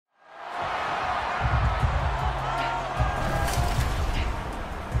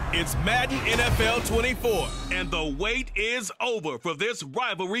It's Madden NFL 24, and the wait is over for this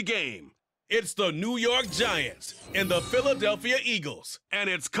rivalry game. It's the New York Giants and the Philadelphia Eagles, and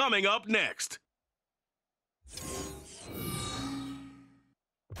it's coming up next.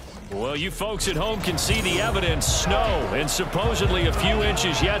 Well, you folks at home can see the evidence. Snow and supposedly a few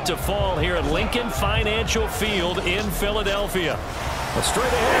inches yet to fall here at Lincoln Financial Field in Philadelphia. Well, straight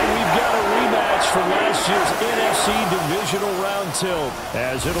ahead, we've got a rematch from last year's NFC Divisional Round tilt,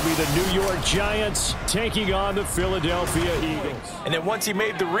 as it'll be the New York Giants taking on the Philadelphia Eagles. And then once he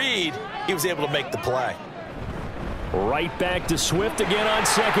made the read, he was able to make the play. Right back to Swift again on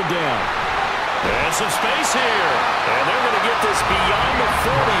second down. And some space here. And they're going to get this beyond the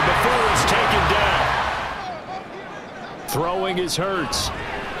 40 before it's taken down. Throwing is Hurts.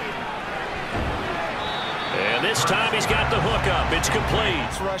 And this time he's got the hook up. It's complete.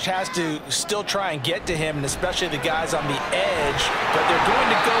 This rush has to still try and get to him, and especially the guys on the edge. But they're going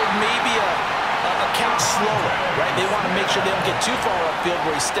to go maybe a count slower, right? They want to make sure they don't get too far upfield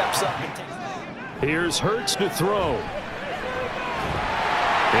where he steps up and takes. Here's Hurts to throw.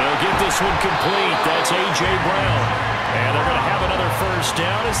 They'll get this one complete. That's A.J. Brown. And they're going to have another first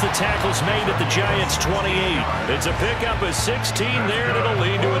down as the tackle's made at the Giants' 28. It's a pickup of 16 there, and it'll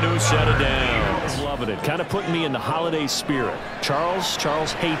lead to a new set of downs. I'm loving it. Kind of putting me in the holiday spirit. Charles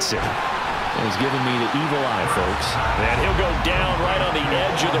hates it. And he's giving me the evil eye, folks. And he'll go down right on the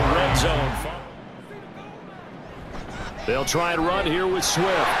edge of the red zone. They'll try and run here with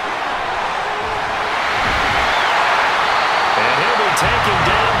Swift. And he'll be taken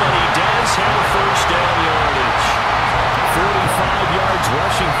down, but he does have a first down yardage. 45 yards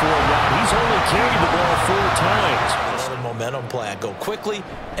rushing for him now. He's only carried the ball 4 times. Another momentum play. Go quickly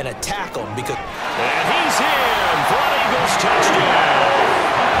and attack him because. And he's in for an Eagles touchdown.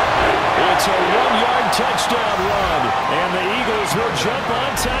 It's a 1-yard touchdown run, and the Eagles will jump on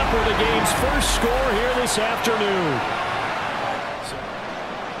top of the game's first score here this afternoon.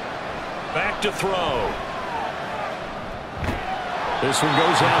 Back to throw. This one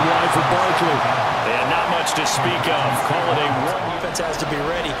goes out wide for Barkley. And not much to speak of. Call it a one. Defense has to be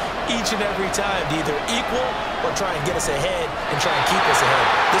ready each and every time to either equal or try and get us ahead and try and keep us ahead.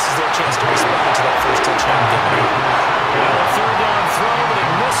 This is their chance to respond to that first touchdown. Well, a third down throw, but it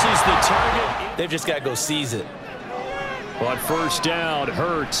misses the target. They've just got to go seize it. On first down,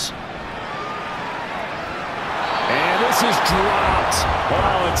 Hurts. And this is dropped.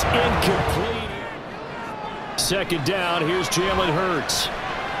 Oh, it's incomplete. Second down, here's Jalen Hurts.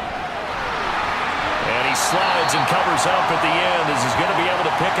 And he slides and covers up at the end as he's going to be able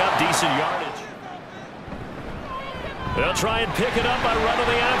to pick up decent yardage. They'll try and pick it up by running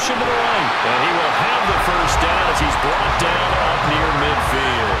the option to the right. And he will have the first down as he's brought down up near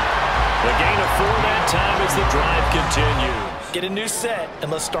midfield. The gain of 4 that time as the drive continues. Get a new set,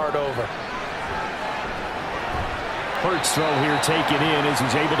 and let's start over. Hurts throw here taken in as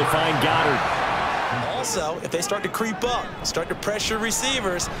he's able to find Goddard. Also, if they start to creep up, start to pressure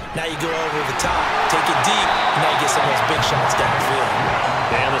receivers, now you go over the top, take it deep, and now you get some of those big shots downfield.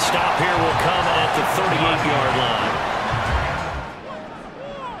 And the stop here will come at the 38-yard line.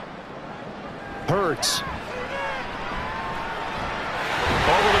 Hurts.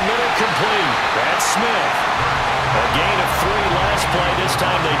 Over the middle, complete. That's Smith. A gain of 3 last play. This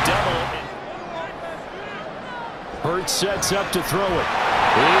time they double it. Hurts sets up to throw it.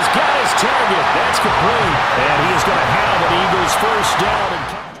 He's got his target. That's complete. And he is going to have an Eagles first down.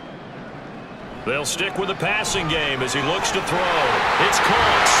 They'll stick with the passing game as he looks to throw. It's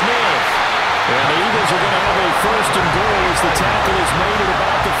caught. Smith. And the Eagles are going to have a first and goal as the tackle is made at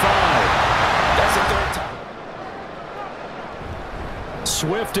about the 5. That's the third time.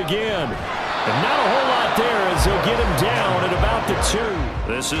 Swift again. And not a whole lot there as they'll get him down at about the 2.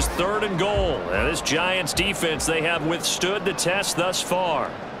 This is 3rd and goal. And this Giants defense, they have withstood the test thus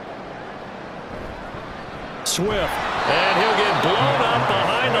far. Swift. And he'll get blown up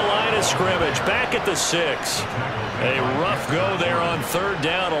behind the line of scrimmage. Back at the 6. A rough go there on 3rd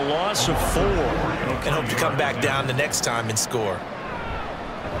down, a loss of 4. And hope to come back down the next time and score.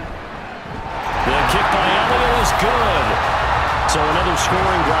 The kick by Elliott is good. So another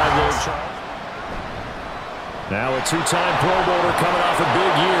scoring drive there. Now a 2-time Pro Bowler coming off a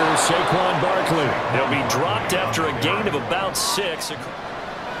big year, Saquon Barkley. He'll be dropped after a gain of about 6.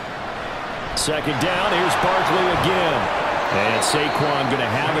 Second down, here's Barkley again. And Saquon going to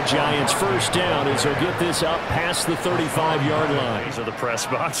have a Giants first down as he'll get this up past the 35-yard line. So the press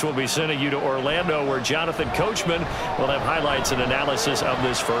box will be sending you to Orlando, where Jonathan Coachman will have highlights and analysis of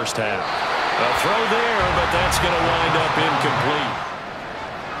this first half. A throw there, but that's going to wind up incomplete.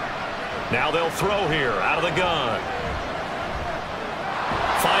 Now they'll throw here out of the gun.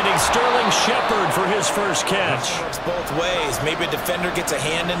 Finding Sterling Shepard for his first catch. It works both ways. Maybe a defender gets a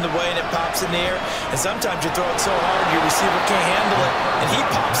hand in the way and it pops in the air. And sometimes you throw it so hard your receiver can't handle it, and he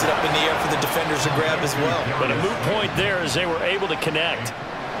pops it up in the air for the defenders to grab as well. But a moot point there as they were able to connect.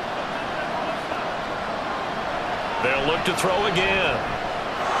 They'll look to throw again.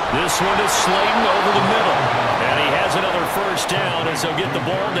 This one is Slayton over the middle. And he has another first down as they'll get the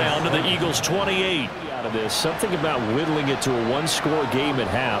ball down to the Eagles 28. Out of this, something about whittling it to a one-score game at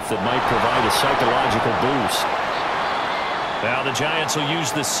half that might provide a psychological boost. Now the Giants will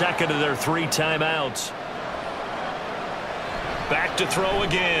use the second of their 3 timeouts. Back to throw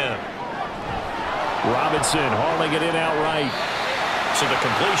again. Robinson hauling it in outright. So the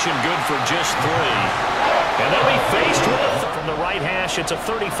completion good for just 3. And they'll be faced with, from the right hash, it's a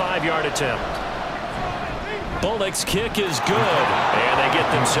 35-yard attempt. Bullock's kick is good. And they get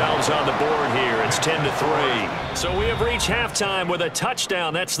themselves on the board here. It's 10-3. So we have reached halftime with a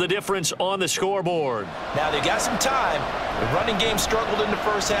touchdown. That's the difference on the scoreboard. Now they got some time. The running game struggled in the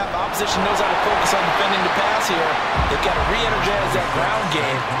first half. Opposition knows how to focus on defending the pass here. They've got to re-energize that ground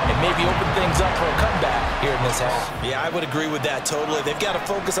game and maybe open things up for a comeback here in this half. Yeah, I would agree with that totally. They've got to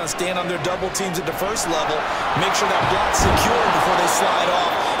focus on staying on their double teams at the first level. Make sure that block's secure before they slide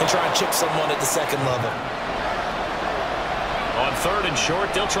off and try and chip someone at the second level. On 3rd and short,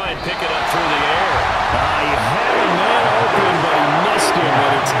 they'll try and pick it up through the air. He had a man open, but he missed him,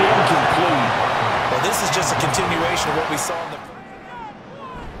 and it's incomplete. Well, this is just a continuation of what we saw in the...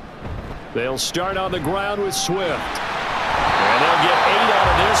 They'll start on the ground with Swift. And they'll get 8 out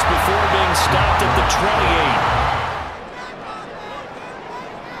of this before being stopped at the 28.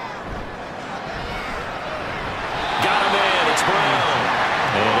 Got him in. It's Brown.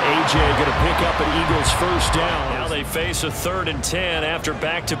 And A.J. going to pick up an Eagles first down. Now they face a 3rd and 10 after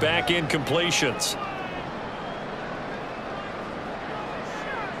back-to-back incompletions.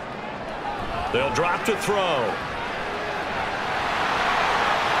 They'll drop to throw.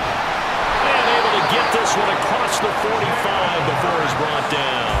 And able to get this one across the 45 before he's brought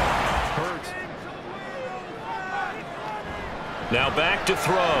down. Hurts. Now back to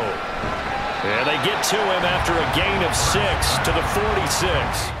throw. And they get to him after a gain of 6 to the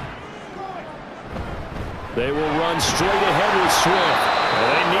 46. They will run straight ahead with Swift.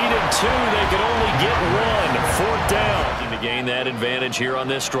 They needed 2. They could only get 1. 4th down. To gain that advantage here on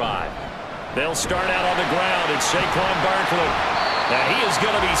this drive. They'll start out on the ground. It's Saquon Barkley. Now he is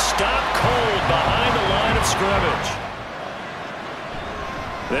going to be stopped cold behind the line of scrimmage.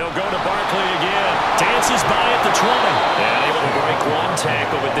 They'll go to Barkley again. Dances by at the 20. And able to break 1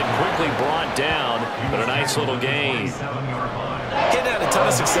 tackle, but then quickly brought down. But a nice little gain. Getting out a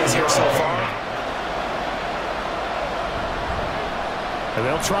ton of success here so far. And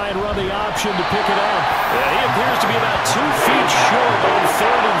they'll try and run the option to pick it up. Yeah, he appears to be about 2 feet short on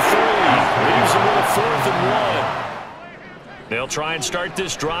 3rd and 3. Leaves him with a 4th and 1. They'll try and start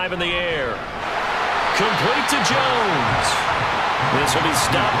this drive in the air. Complete to Jones. This will be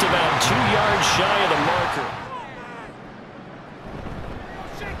stopped about 2 yards shy of the marker.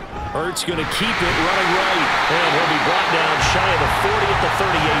 Hurts going to keep it running right. And he'll be brought down shy of the 40 at the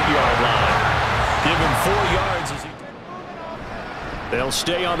 38-yard line. Give him 4 yards as he... They'll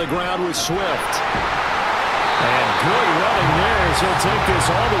stay on the ground with Swift. And good running there as he'll take this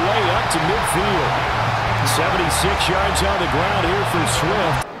all the way up to midfield. 76 yards on the ground here for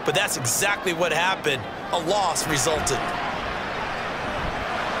Swift. But that's exactly what happened. A loss resulted.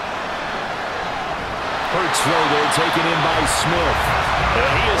 Hurts throw there taken in by Smith.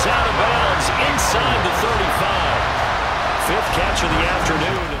 And he is out of bounds inside the 35. 5th catch of the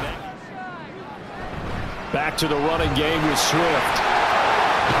afternoon. Back to the running game with Swift.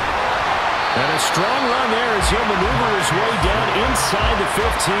 And a strong run there as he'll maneuver his way down inside the 15.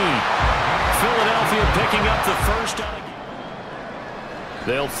 Philadelphia picking up the first down.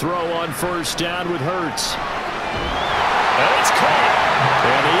 They'll throw on 1st down with Hurts. And it's caught.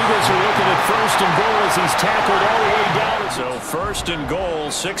 And the Eagles are looking at 1st and goal as he's tackled all the way down. So 1st and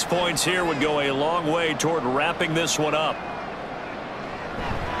goal, 6 points here would go a long way toward wrapping this one up.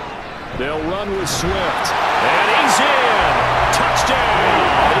 They'll run with Swift. And he's in. Touchdown,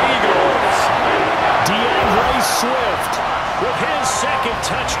 Eagles. DeAndre Swift with his 2nd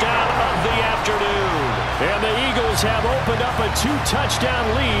touchdown of the afternoon. And the Eagles have opened up a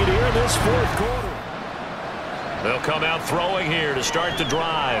 2-touchdown lead here in this 4th quarter. They'll come out throwing here to start the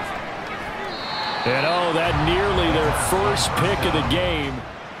drive. And oh, that nearly their first pick of the game.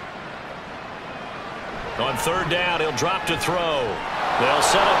 On 3rd down, he'll drop to throw. They'll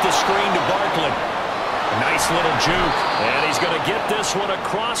set up the screen to Barkley. Nice little juke. And he's going to get this one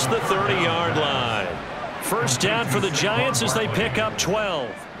across the 30-yard line. First down for the Giants as they pick up 12.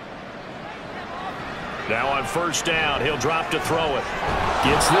 Now on first down, he'll drop to throw it.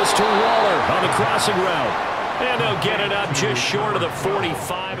 Gets this to Waller on the crossing route. And they'll get it up just short of the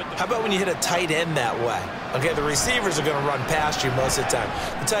 45. How about when you hit a tight end that way? Okay, the receivers are going to run past you most of the time.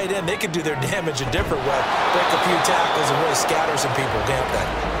 The tight end, they can do their damage a different way. Break a few tackles and really scatter some people, can't they?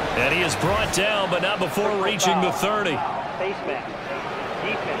 And he is brought down, but not before reaching the 30.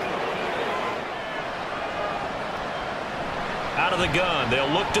 Out of the gun,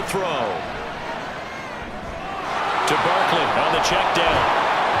 they'll look to throw. To Barkley on the check down.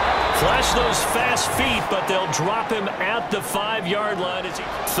 Flash those fast feet, but they'll drop him at the 5-yard line. As he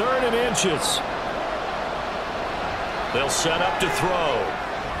 3rd and inches. They'll set up to throw.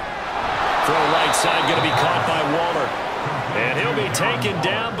 Throw right side, going to be caught by Waller. And he'll be taken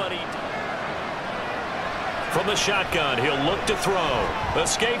down, but from the shotgun, he'll look to throw.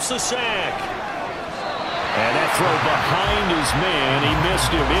 Escapes the sack. And that throw behind his man. He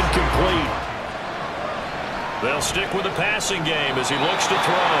missed him. Incomplete. They'll stick with the passing game as he looks to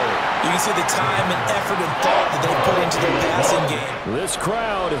throw. You can see the time and effort and thought that they put into their passing game. This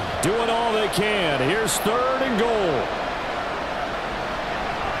crowd doing all they can. Here's 3rd and goal.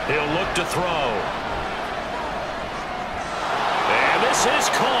 He'll look to throw. And this is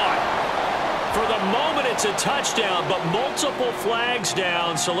caught. For the moment, it's a touchdown, but multiple flags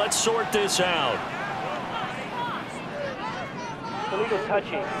down, so let's sort this out. Illegal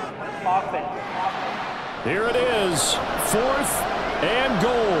touching. Offense. Here it is, 4th and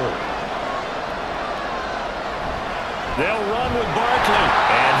goal. They'll run with Barkley,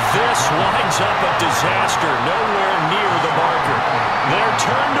 and this winds up a disaster, nowhere near the marker. They're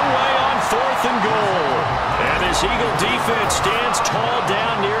turned away on 4th and goal, and this Eagle defense stands tall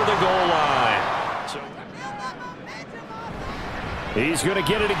down near the goal line. He's going to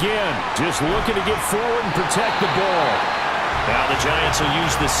get it again, just looking to get forward and protect the ball. Now the Giants will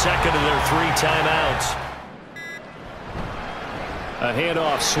use the 2nd of their 3 timeouts. A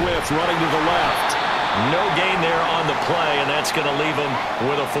handoff, Swift running to the left. No gain there on the play, and that's going to leave him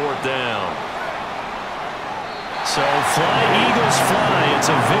with a 4th down. So fly, Eagles fly. It's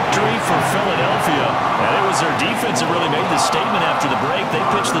a victory for Philadelphia. And it was their defense that really made the statement after the break. They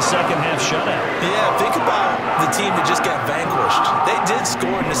pitched the second half shutout. Yeah, think about the team that just got vanquished. They did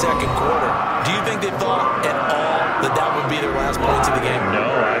score in the 2nd quarter. Do you think they thought at all that that would be their last points of the game? No,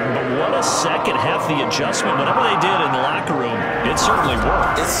 but what a second half, the adjustment. Whatever they did in the locker room, it certainly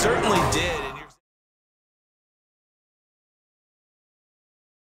worked. It certainly did.